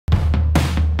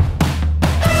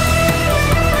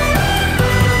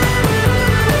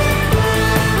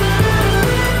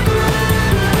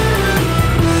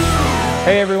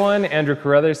Hey everyone, Andrew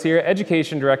Carruthers here,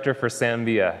 Education Director for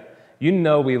Sambia. You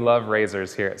know we love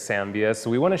razors here at Sambia, so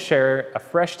we want to share a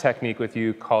fresh technique with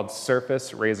you called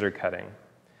surface razor cutting.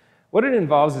 What it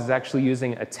involves is actually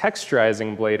using a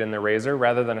texturizing blade in the razor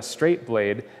rather than a straight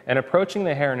blade and approaching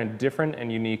the hair in a different and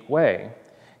unique way.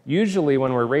 Usually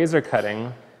when we're razor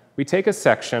cutting, we take a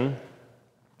section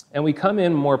and we come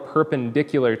in more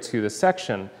perpendicular to the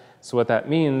section. So what that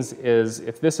means is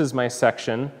if this is my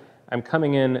section, I'm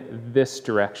coming in this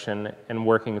direction and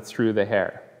working through the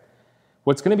hair.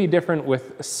 What's going to be different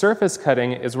with surface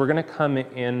cutting is we're going to come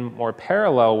in more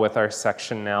parallel with our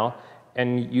section now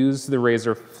and use the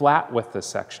razor flat with the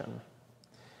section.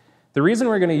 The reason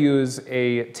we're going to use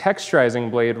a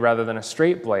texturizing blade rather than a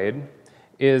straight blade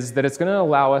is that it's going to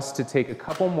allow us to take a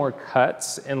couple more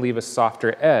cuts and leave a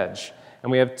softer edge. And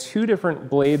we have two different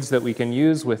blades that we can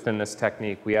use within this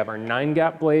technique. We have our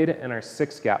 9-gap blade and our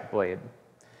 6-gap blade.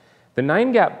 The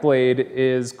 9-gap blade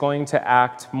is going to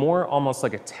act more almost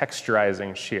like a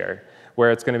texturizing shear,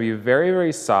 where it's going to be very,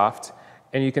 very soft,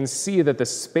 and you can see that the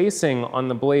spacing on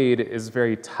the blade is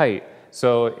very tight.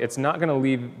 So it's not going to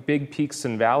leave big peaks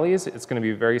and valleys, it's going to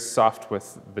be very soft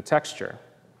with the texture.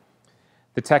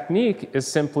 The technique is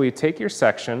simply take your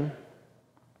section,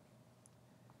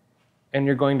 and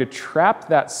you're going to trap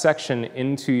that section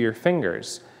into your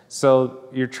fingers. So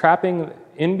you're trapping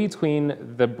in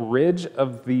between the bridge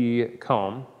of the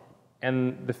comb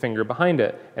and the finger behind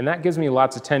it. And that gives me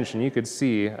lots of tension. You could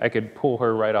see I could pull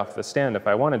her right off the stand if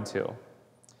I wanted to.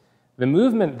 The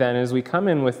movement then is we come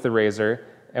in with the razor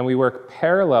and we work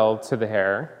parallel to the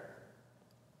hair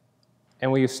and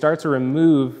we start to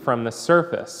remove from the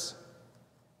surface.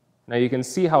 Now you can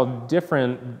see how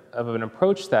different of an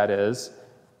approach that is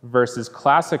versus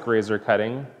classic razor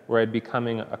cutting, where I'd be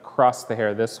coming across the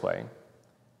hair this way.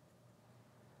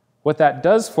 What that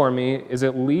does for me is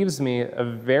it leaves me a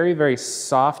very, very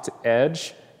soft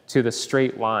edge to the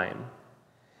straight line.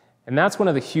 And that's one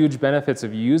of the huge benefits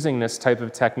of using this type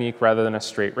of technique rather than a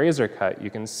straight razor cut. You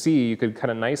can see you could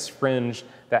cut a nice fringe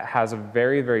that has a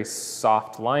very, very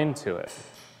soft line to it.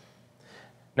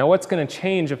 Now what's going to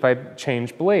change if I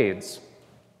change blades?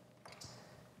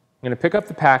 I'm going to pick up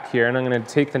the pack here and I'm going to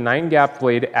take the 9-gap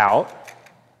blade out,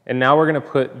 and now we're going to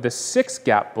put the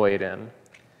 6-gap blade in.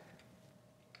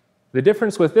 The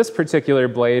difference with this particular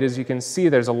blade is you can see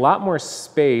there's a lot more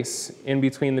space in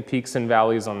between the peaks and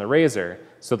valleys on the razor.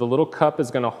 So the little cup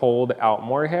is going to hold out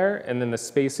more hair, and then the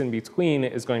space in between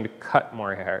is going to cut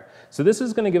more hair. So this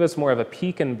is going to give us more of a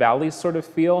peak and valley sort of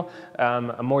feel,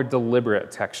 a more deliberate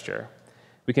texture.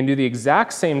 We can do the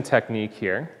exact same technique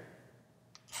here.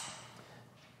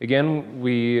 Again,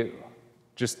 we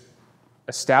just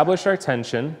establish our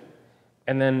tension,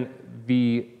 and then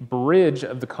the bridge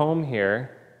of the comb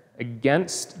here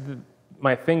against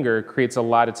my finger creates a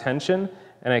lot of tension,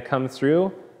 and I come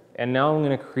through, and now I'm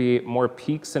going to create more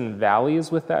peaks and valleys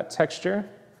with that texture,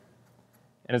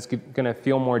 and it's going to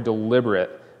feel more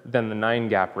deliberate than the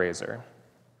 9-gap razor.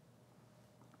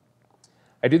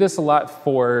 I do this a lot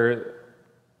for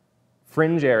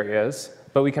fringe areas,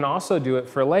 but we can also do it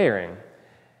for layering.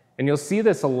 And you'll see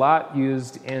this a lot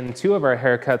used in two of our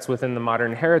haircuts within the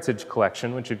Modern Heritage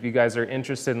collection, which if you guys are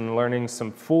interested in learning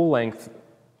some full-length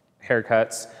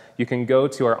haircuts, you can go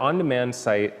to our on-demand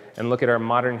site and look at our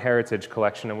Modern Heritage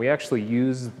collection, and we actually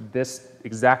use this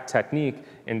exact technique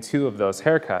in two of those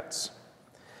haircuts.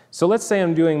 So let's say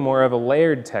I'm doing more of a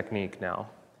layered technique now.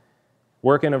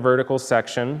 Work in a vertical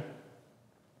section.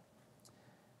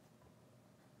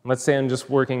 Let's say I'm just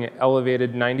working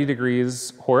elevated 90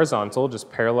 degrees horizontal,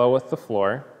 just parallel with the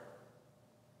floor,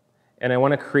 and I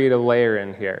want to create a layer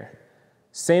in here.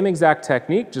 Same exact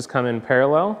technique, just come in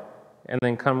parallel, and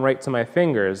then come right to my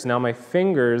fingers. Now my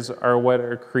fingers are what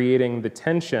are creating the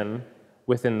tension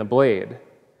within the blade.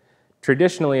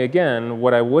 Traditionally, again,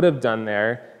 what I would have done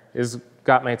there is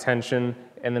got my tension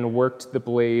and then worked the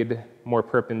blade more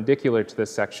perpendicular to this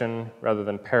section rather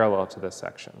than parallel to this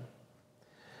section.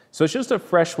 So it's just a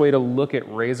fresh way to look at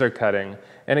razor cutting.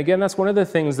 And again, that's one of the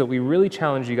things that we really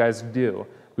challenge you guys to do.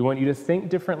 We want you to think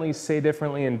differently, say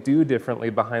differently, and do differently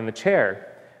behind the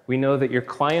chair. We know that your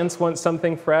clients want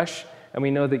something fresh, and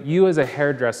we know that you as a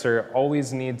hairdresser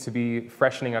always need to be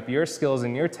freshening up your skills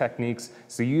and your techniques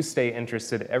so you stay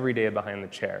interested every day behind the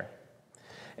chair.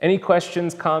 Any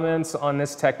questions, comments on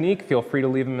this technique, feel free to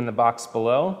leave them in the box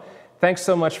below. Thanks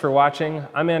so much for watching.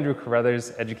 I'm Andrew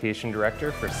Carruthers, Education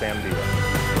Director for Sambia.